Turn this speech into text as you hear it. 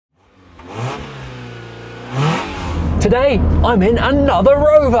Today, I'm in another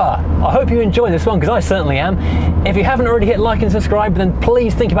Rover. I hope you enjoy this one because I certainly am. If you haven't already hit like and subscribe, then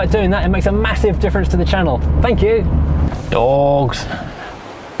please think about doing that. It makes a massive difference to the channel. Thank you. Dogs.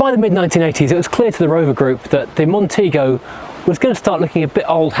 By the mid-1980s, it was clear to the Rover group that the Montego was going to start looking a bit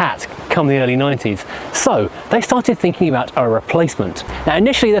old hat come the early 90s. So they started thinking about a replacement. Now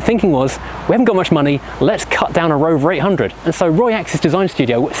initially their thinking was, we haven't got much money, let's cut down a Rover 800. And so Roy Axe's design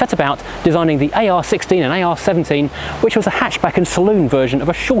studio set about designing the AR16 and AR17, which was a hatchback and saloon version of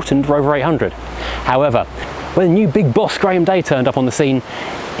a shortened Rover 800. However, when the new big boss Graham Day turned up on the scene,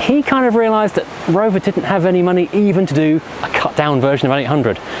 he kind of realised that Rover didn't have any money even to do a cut down version of an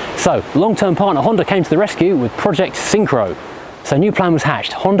 800. So long-term partner Honda came to the rescue with Project Synchro. So a new plan was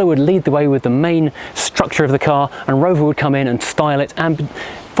hatched. Honda would lead the way with the main structure of the car, and Rover would come in and style it. And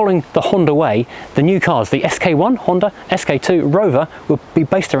following the Honda way, the new cars, the SK1 Honda, SK2 Rover, would be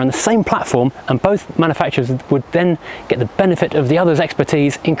based around the same platform, and both manufacturers would then get the benefit of the other's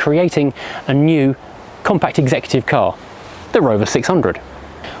expertise in creating a new compact executive car, the Rover 600.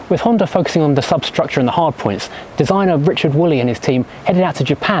 With Honda focusing on the substructure and the hard points, designer Richard Woolley and his team headed out to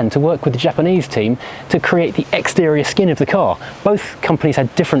Japan to work with the Japanese team to create the exterior skin of the car. Both companies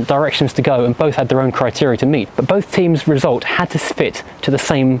had different directions to go and both had their own criteria to meet, but both teams' result had to fit to the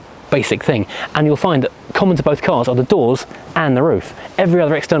same basic thing. And you'll find that common to both cars are the doors and the roof. Every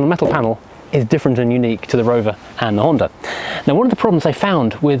other external metal panel is different and unique to the Rover and the Honda. Now, one of the problems they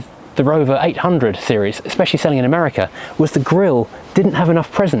found with the Rover 800 series, especially selling in America, was the grille didn't have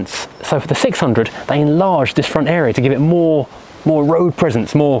enough presence. So for the 600, they enlarged this front area to give it more road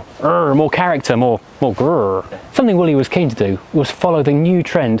presence, more character, more grrr. Something Woolley was keen to do was follow the new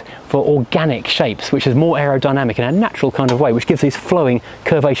trend for organic shapes, which is more aerodynamic in a natural kind of way, which gives these flowing,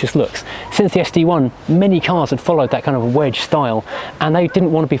 curvaceous looks. Since the SD1, many cars had followed that kind of wedge style, and they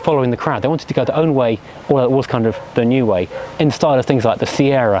didn't want to be following the crowd. They wanted to go their own way, although it was kind of the new way, in the style of things like the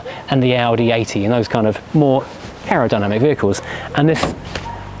Sierra and the Audi 80 and those kind of more aerodynamic vehicles. And this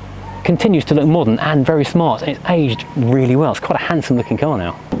continues to look modern and very smart, and it's aged really well. It's quite a handsome looking car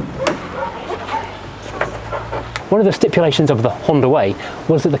now. One of the stipulations of the Honda way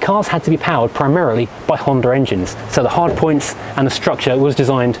was that the cars had to be powered primarily by Honda engines. So the hard points and the structure was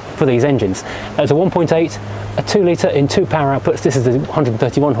designed for these engines. There's a 1.8, a 2 litre in 2 power outputs. This is the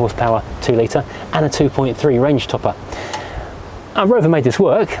 131 horsepower 2 litre, and a 2.3 range topper. Rover made this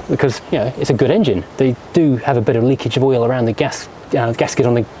work because, you know, it's a good engine. They do have a bit of leakage of oil around the gasket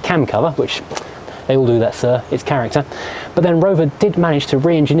on the cam cover, which they all do that, sir, it's character. But then Rover did manage to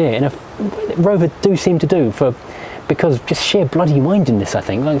re-engineer, and Rover do seem to do, because just sheer bloody mindedness, I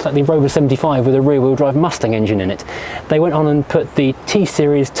think, like the Rover 75 with a rear-wheel drive Mustang engine in it. They went on and put the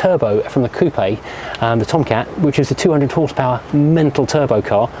T-Series turbo from the Coupe, the Tomcat, which is a 200 horsepower mental turbo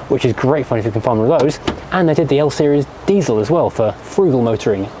car, which is great fun if you can find one of those. And they did the L-Series diesel as well for frugal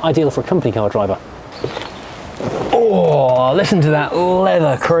motoring, ideal for a company car driver. Oh, listen to that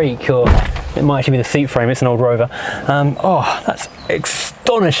leather creak, or it might actually be the seat frame, it's an old Rover. Oh, that's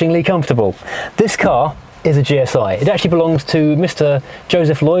astonishingly comfortable. This car is a GSi. It actually belongs to Mr.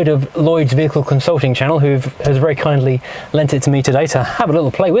 Joseph Lloyd of Lloyd's Vehicle Consulting channel, who has very kindly lent it to me today to have a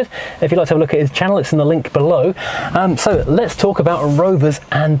little play with. If you'd like to have a look at his channel, it's in the link below. So let's talk about Rovers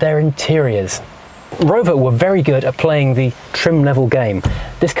and their interiors. Rover were very good at playing the trim level game.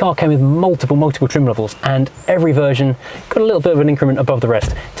 This car came with multiple trim levels, and every version got a little bit of an increment above the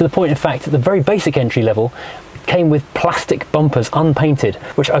rest, to the point, in fact, at the very basic entry level came with plastic bumpers unpainted,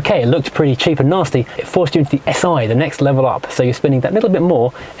 which, okay, it looked pretty cheap and nasty. It forced you into the SI, the next level up, so you're spending that little bit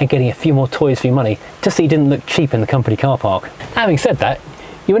more and getting a few more toys for your money, just so you didn't look cheap in the company car park. Having said that,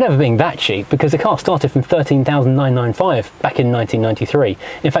 you were never being that cheap, because the car started from $13,995 back in 1993.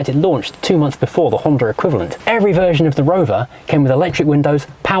 In fact, it launched 2 months before the Honda equivalent. Every version of the Rover came with electric windows,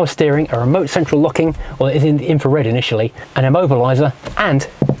 power steering, a remote central locking, well, it is in infrared initially, an immobiliser, and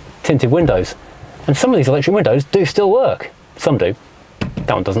tinted windows. And some of these electric windows do still work. Some do.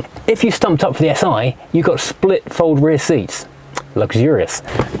 That one doesn't. If you stumped up for the SI, you got split fold rear seats. Luxurious.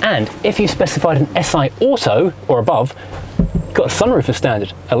 And if you specified an SI Auto or above, got a sunroof as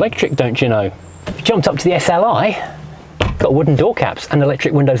standard. Electric, don't you know? If you jumped up to the SLI, got wooden door caps and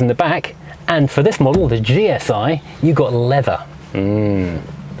electric windows in the back. And for this model, the GSi, you got leather.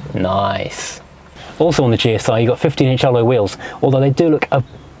 Nice. Also on the GSi, you got 15-inch alloy wheels, although they do look a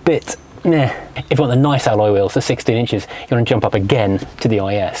bit meh. If you want the nice alloy wheels, the 16 inches, you want to jump up again to the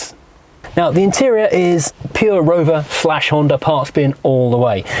IS. Now, the interior is pure Rover / Honda parts bin all the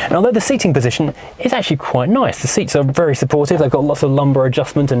way. And although the seating position is actually quite nice, the seats are very supportive, they've got lots of lumbar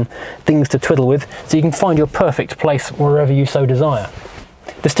adjustment and things to twiddle with, so you can find your perfect place wherever you so desire.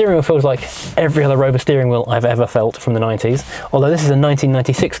 The steering wheel feels like every other Rover steering wheel I've ever felt from the 90s, although this is a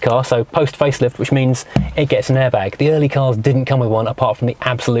 1996 car, so post facelift, which means it gets an airbag. The early cars didn't come with one apart from the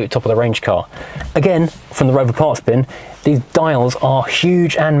absolute top of the range car. Again, from the Rover parts bin, these dials are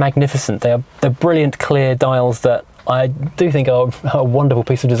huge and magnificent. They're brilliant clear dials that I do think are a wonderful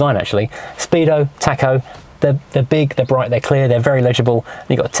piece of design actually. Speedo, tacho, they're big, they're bright, they're clear, they're very legible. And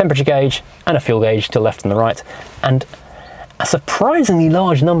you've got a temperature gauge and a fuel gauge to the left and the right, and a surprisingly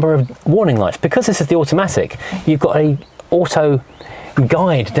large number of warning lights. Because this is the automatic, you've got a auto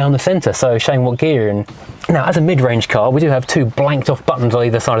guide down the centre, so showing what gear you're in. Now, as a mid-range car, we do have two blanked off buttons on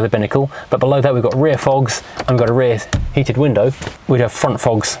either side of the binnacle, but below that we've got rear fogs and we've got a rear heated window. We'd have front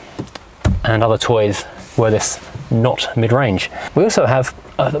fogs and other toys were this not mid-range. We also have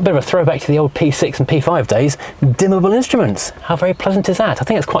a bit of a throwback to the old P6 and P5 days, dimmable instruments. How very pleasant is that? I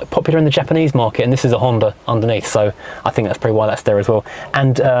think it's quite popular in the Japanese market, and this is a Honda underneath, so I think that's probably why that's there as well.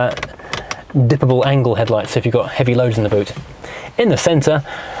 And dippable angle headlights if you've got heavy loads in the boot. In the centre,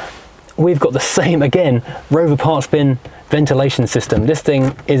 we've got the same, again, Rover parts bin ventilation system. This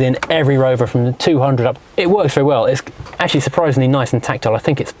thing is in every Rover from the 200 up. It works very well. It's actually surprisingly nice and tactile. I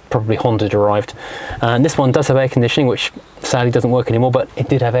think it's probably Honda derived. And this one does have air conditioning, which sadly doesn't work anymore, but it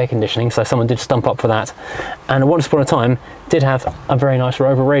did have air conditioning, so someone did stump up for that. And once upon a time, did have a very nice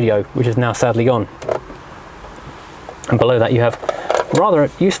Rover radio, which is now sadly gone. And below that you have rather a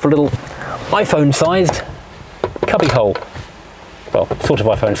useful little iPhone-sized cubby hole. Well, sort of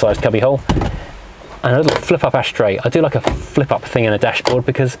iPhone-sized cubby hole. And a little flip-up ashtray. I do like a flip-up thing in a dashboard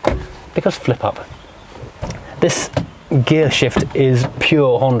because flip-up. This gear shift is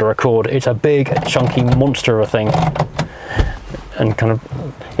pure Honda Accord. It's a big, chunky monster of a thing. And kind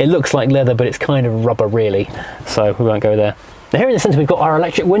of, it looks like leather, but it's kind of rubber really. So we won't go there. Now here in the centre we've got our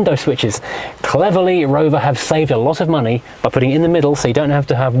electric window switches. Cleverly, Rover have saved a lot of money by putting it in the middle so you don't have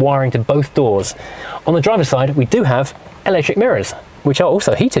to have wiring to both doors. On the driver's side, we do have electric mirrors, which are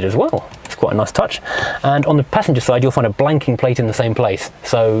also heated as well. It's quite a nice touch. And on the passenger side, you'll find a blanking plate in the same place.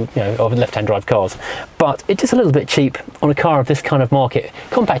 So, you know, of left-hand drive cars. But it is a little bit cheap on a car of this kind of market.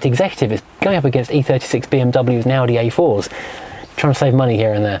 Compact executive is going up against E36 BMWs and Audi A4s, trying to save money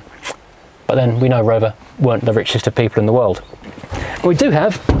here and there. But then we know Rover weren't the richest of people in the world. We do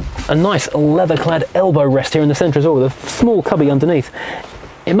have a nice leather-clad elbow rest here in the centre as well, with a small cubby underneath.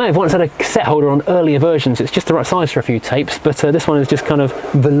 It may have once had a cassette holder on earlier versions. It's just the right size for a few tapes, but this one is just kind of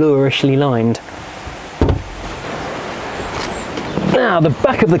velourishly lined. Now, the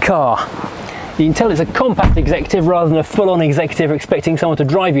back of the car. You can tell it's a compact executive rather than a full-on executive expecting someone to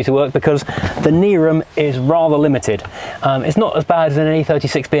drive you to work, because the knee room is rather limited. It's not as bad as an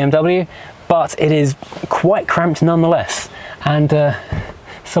E36 BMW, but it is quite cramped nonetheless. And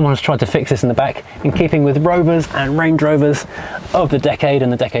someone's tried to fix this in the back in keeping with Rovers and Range Rovers of the decade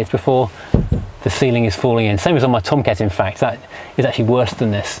and the decades before. The ceiling is falling in. Same as on my Tomcat, in fact. That is actually worse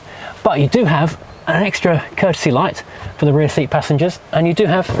than this. But you do have an extra courtesy light for the rear seat passengers, and you do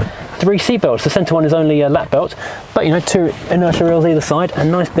have 3 seat belts. The centre one is only a lap belt, but you know, 2 inertia rails either side,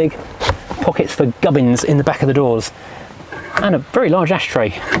 and nice big pockets for gubbins in the back of the doors, and a very large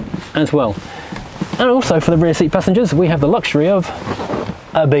ashtray as well. And also for the rear seat passengers, we have the luxury of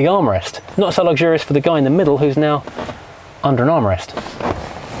a big armrest. Not so luxurious for the guy in the middle who's now under an armrest.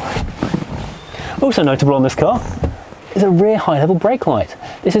 Also notable on this car is a rear high-level brake light.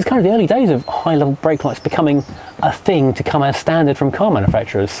 This is kind of the early days of high-level brake lights becoming a thing to come as standard from car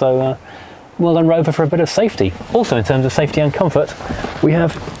manufacturers. So well done Rover for a bit of safety. Also in terms of safety and comfort, we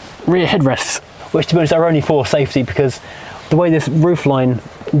have rear headrests, which to be honest are only for safety because the way this roofline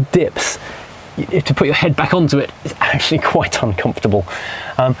dips, to put your head back onto it is actually quite uncomfortable.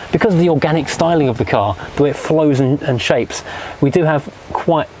 Because of the organic styling of the car, the way it flows and shapes, we do have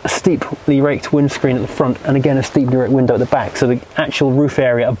quite a steeply raked windscreen at the front and again a steeply raked window at the back, so the actual roof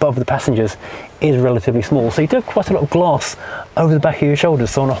area above the passengers is relatively small. So you do have quite a lot of glass over the back of your shoulders,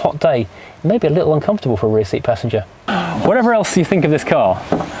 so on a hot day it may be a little uncomfortable for a rear seat passenger. Whatever else you think of this car,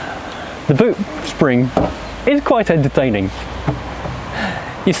 the boot spring is quite entertaining.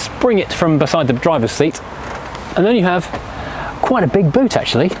 You spring it from beside the driver's seat, and then you have quite a big boot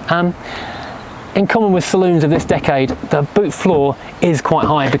actually. In common with saloons of this decade, the boot floor is quite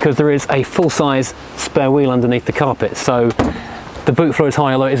high because there is a full-size spare wheel underneath the carpet. So the boot floor is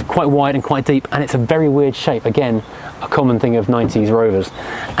high, although it's quite wide and quite deep, and it's a very weird shape. Again, a common thing of 90s Rovers.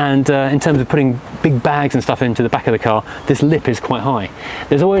 And in terms of putting big bags and stuff into the back of the car, this lip is quite high.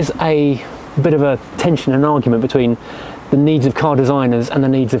 There's always a bit of a tension and argument between the needs of car designers and the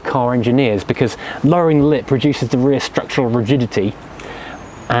needs of car engineers, because lowering the lip reduces the rear structural rigidity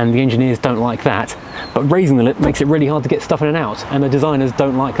and the engineers don't like that. But raising the lip makes it really hard to get stuff in and out, and the designers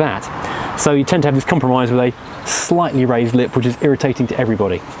don't like that. So you tend to have this compromise with a slightly raised lip, which is irritating to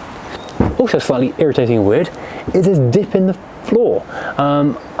everybody. Also slightly irritating and weird is this dip in the floor.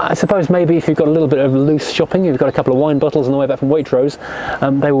 I suppose maybe if you've got a little bit of loose shopping, you've got a couple of wine bottles on the way back from Waitrose,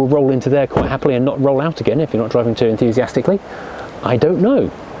 they will roll into there quite happily and not roll out again if you're not driving too enthusiastically. I don't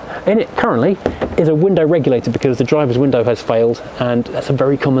know. In it currently is a window regulator because the driver's window has failed, and that's a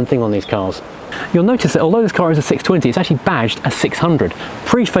very common thing on these cars. You'll notice that although this car is a 620, it's actually badged as 600.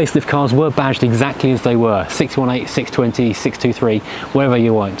 Pre-facelift cars were badged exactly as they were, 618, 620, 623, wherever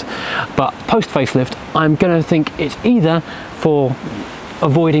you want. But post-facelift, I'm going to think it's either for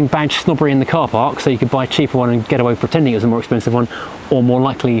avoiding badge snobbery in the car park, so you could buy a cheaper one and get away pretending it was a more expensive one, or more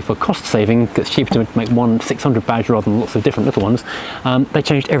likely for cost saving, it's cheaper to make one 600 badge rather than lots of different little ones. They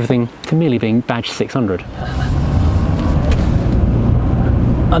changed everything to merely being badged 600.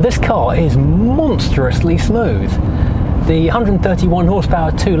 This car is monstrously smooth. The 131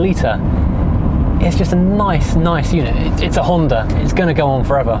 horsepower 2 litre is just a nice unit. It's a Honda. It's going to go on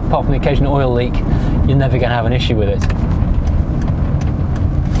forever. Apart from the occasional oil leak, you're never going to have an issue with it.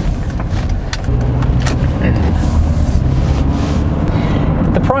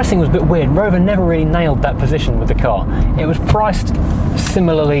 The pricing was a bit weird. Rover never really nailed that position with the car. It was priced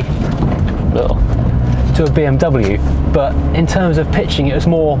similarly to a BMW, but in terms of pitching it was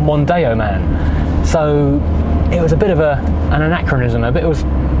more Montego man. So it was a bit of an anachronism, it was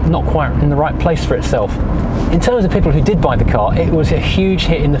not quite in the right place for itself. In terms of people who did buy the car, it was a huge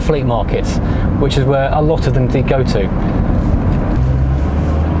hit in the fleet markets, which is where a lot of them did go to.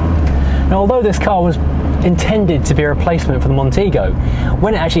 Now, although this car was intended to be a replacement for the Montego,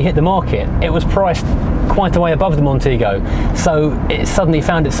 when it actually hit the market, it was priced quite a way above the Montego, so it suddenly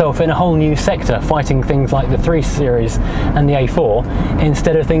found itself in a whole new sector, fighting things like the 3 Series and the A4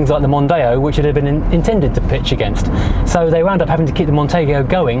 instead of things like the Montego, which it had been intended to pitch against. So they wound up having to keep the Montego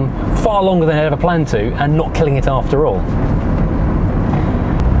going far longer than they had ever planned to, and not killing it after all.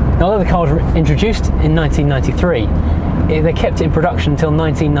 Now, although the car was introduced in 1993, they kept it in production until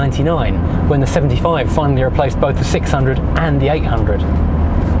 1999, when the 75 finally replaced both the 600 and the 800.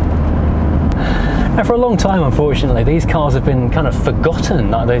 Now, for a long time, unfortunately, these cars have been kind of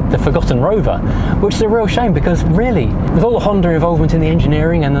forgotten, like the forgotten Rover, which is a real shame, because really, with all the Honda involvement in the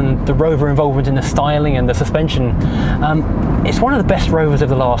engineering and then the Rover involvement in the styling and the suspension, it's one of the best Rovers of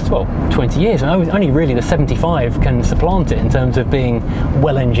the last, well, 20 years, and only really the 75 can supplant it in terms of being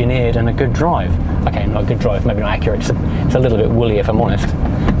well engineered and a good drive. Okay, not a good drive, maybe not accurate, it's a little bit woolly if I'm honest.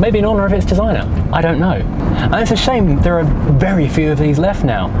 Maybe in honour of its designer, I don't know. And it's a shame there are very few of these left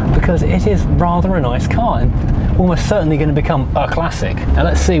now, because it is rather a nice car and almost certainly going to become a classic. Now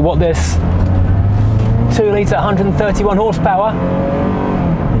let's see what this 2 litre 131 horsepower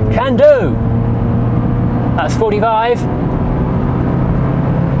can do. That's 45,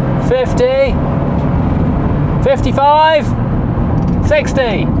 50, 55,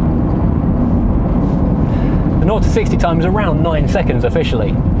 60. The 0 to 60 time is around 9 seconds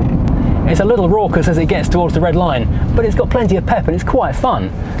officially. It's a little raucous as it gets towards the red line, but it's got plenty of pep and it's quite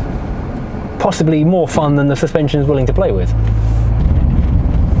fun. Possibly more fun than the suspension is willing to play with.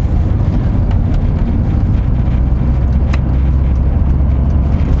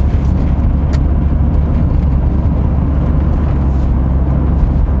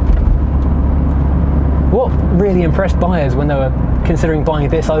 What really impressed buyers when they were considering buying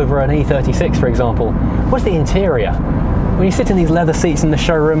this over an E36, for example, was the interior. When you sit in these leather seats in the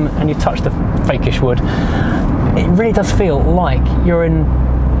showroom and you touch the fakish wood, it really does feel like you're in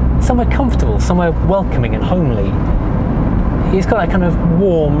somewhere comfortable, somewhere welcoming and homely. It's got that kind of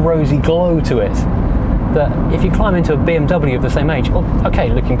warm, rosy glow to it that if you climb into a BMW of the same age, well,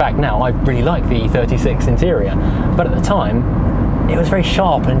 okay, looking back now, I really like the E36 interior, but at the time, it was very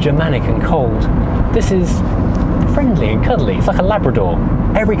sharp and Germanic and cold. This is friendly and cuddly. It's like a Labrador.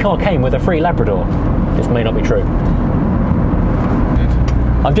 Every car came with a free Labrador. This may not be true.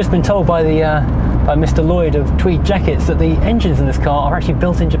 I've just been told by Mr. Lloyd of Tweed Jackets that the engines in this car are actually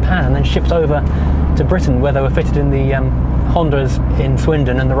built in Japan and then shipped over to Britain, where they were fitted in the Hondas in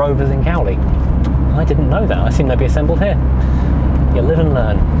Swindon and the Rovers in Cowley. I didn't know that. I assume they'd be assembled here. You live and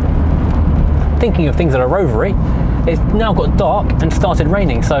learn. Thinking of things that are rovery, it's now got dark and started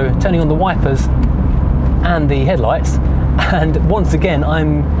raining, so turning on the wipers and the headlights, and once again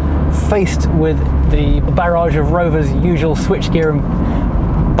I'm faced with the barrage of Rover's usual switchgear and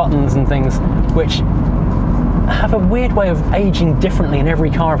buttons and things, which have a weird way of aging differently in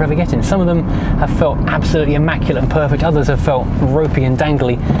every car I've ever get in. Some of them have felt absolutely immaculate and perfect, others have felt ropey and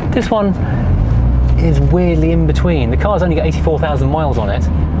dangly. This one is weirdly in between. The car's only got 84,000 miles on it,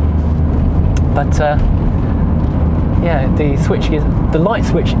 but yeah, the light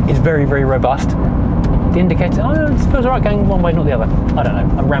switch is very, very robust. The indicator, oh, it feels alright going one way, not the other. I don't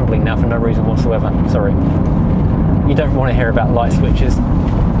know, I'm rambling now for no reason whatsoever, sorry. You don't want to hear about light switches,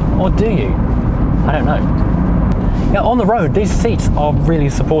 or do you? I don't know. Yeah, on the road, these seats are really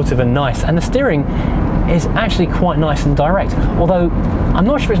supportive and nice, and the steering is actually quite nice and direct, although I'm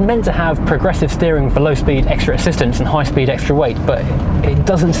not sure it's meant to have progressive steering for low speed extra assistance and high speed extra weight, but it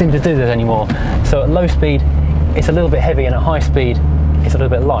doesn't seem to do that anymore. So at low speed it's a little bit heavy, and at high speed it's a little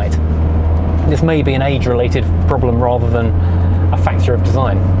bit light. This may be an age related problem rather than a factor of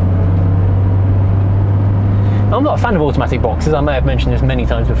design. I'm not a fan of automatic boxes. I may have mentioned this many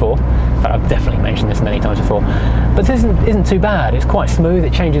times before. In fact, I've definitely mentioned this many times before. But this isn't too bad. It's quite smooth.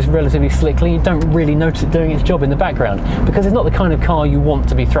 It changes relatively slickly. You don't really notice it doing its job in the background, because it's not the kind of car you want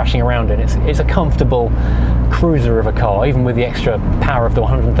to be thrashing around in. It's a comfortable cruiser of a car, even with the extra power of the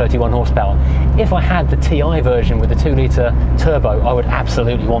 131 horsepower. If I had the TI version with the 2-litre turbo, I would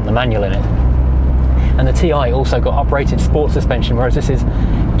absolutely want the manual in it. And the TI also got uprated sport suspension, whereas this is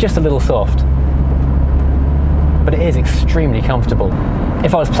just a little soft. But it is extremely comfortable.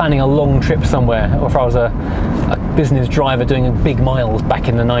 If I was planning a long trip somewhere, or if I was a business driver doing big miles back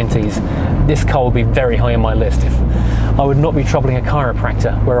in the 90s, this car would be very high on my list. If I would not be troubling a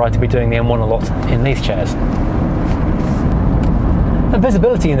chiropractor were I to be doing the M1 a lot in these chairs. The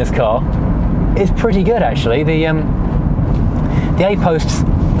visibility in this car is pretty good actually. The A-posts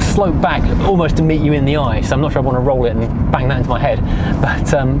slope back almost to meet you in the eye, so I'm not sure I want to roll it and bang that into my head, but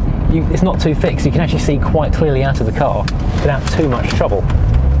it's not too thick, so you can actually see quite clearly out of the car without too much trouble.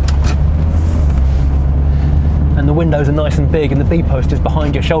 And the windows are nice and big, and the B-post is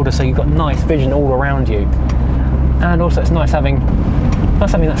behind your shoulder, so you've got nice vision all around you. And also it's nice having that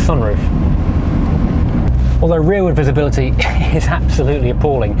sunroof. Although rearward visibility is absolutely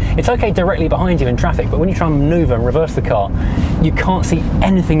appalling. It's okay directly behind you in traffic, but when you try and manoeuvre and reverse the car, you can't see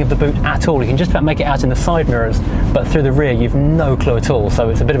anything of the boot at all. You can just about make it out in the side mirrors, but through the rear you've no clue at all. So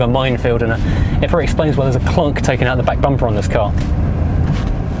it's a bit of a minefield, and it probably explains why there's a clunk taken out the back bumper on this car.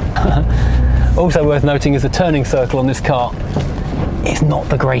 Also worth noting is the turning circle on this car is not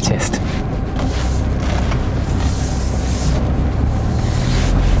the greatest.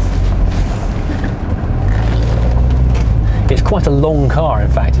 It's quite a long car,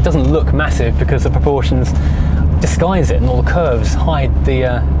 in fact. It doesn't look massive because the proportions disguise it and all the curves hide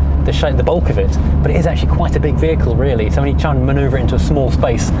the shape, the bulk of it, but it is actually quite a big vehicle really. So when you try and manoeuvre it into a small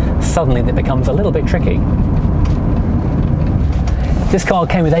space, suddenly it becomes a little bit tricky. This car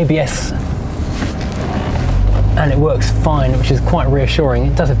came with ABS and it works fine, which is quite reassuring.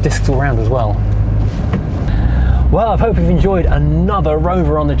 It does have discs all around as well. Well, I hope you've enjoyed another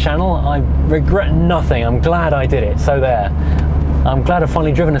Rover on the channel. I regret nothing. I'm glad I did it. So there. I'm glad I've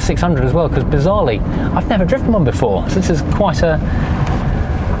finally driven a 600 as well, because bizarrely, I've never driven one before. So this is quite a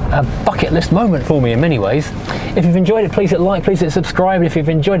bucket list moment for me in many ways. If you've enjoyed it, please hit like, please hit subscribe. And if you've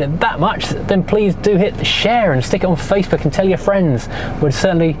enjoyed it that much, then please do hit share and stick it on Facebook and tell your friends. Would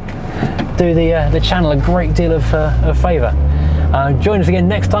certainly do the channel a great deal of favour. Join us again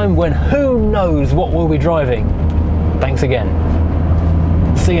next time when who knows what we'll be driving. Thanks again.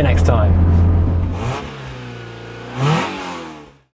 See you next time.